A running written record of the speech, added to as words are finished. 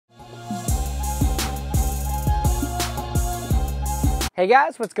Hey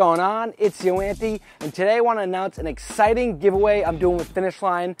guys, what's going on? It's YoAnty, and today I want to announce an exciting giveaway I'm doing with Finish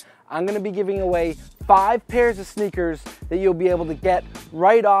Line. I'm going to be giving away 5 pairs of sneakers that you'll be able to get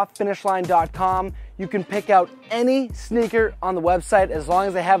right off finishline.com. You can pick out any sneaker on the website as long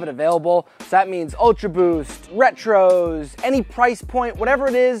as they have it available. So that means Ultra Boost, retros, any price point, whatever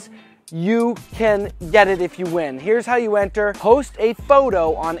it is, you can get it if you win. Here's how you enter. Post a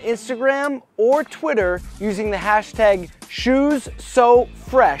photo on Instagram or Twitter using the hashtag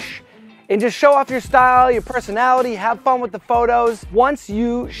 #ShoesSoFresh and just show off your style, your personality, have fun with the photos. Once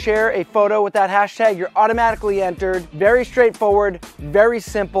you share a photo with that hashtag, you're automatically entered. Very straightforward, very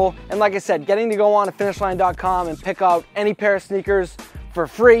simple. And like I said, getting to go on to finishline.com and pick out any pair of sneakers for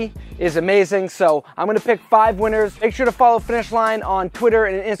free is amazing. So I'm gonna pick 5 winners. Make sure to follow Finish Line on Twitter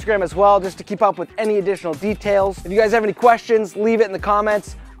and Instagram as well, just to keep up with any additional details. If you guys have any questions, leave it in the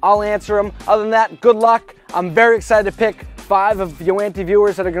comments. I'll answer them. Other than that, good luck. I'm very excited to pick 5 of YoAnty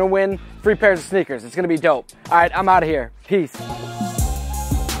viewers that are gonna win 3 pairs of sneakers. It's gonna be dope. All right, I'm out of here. Peace.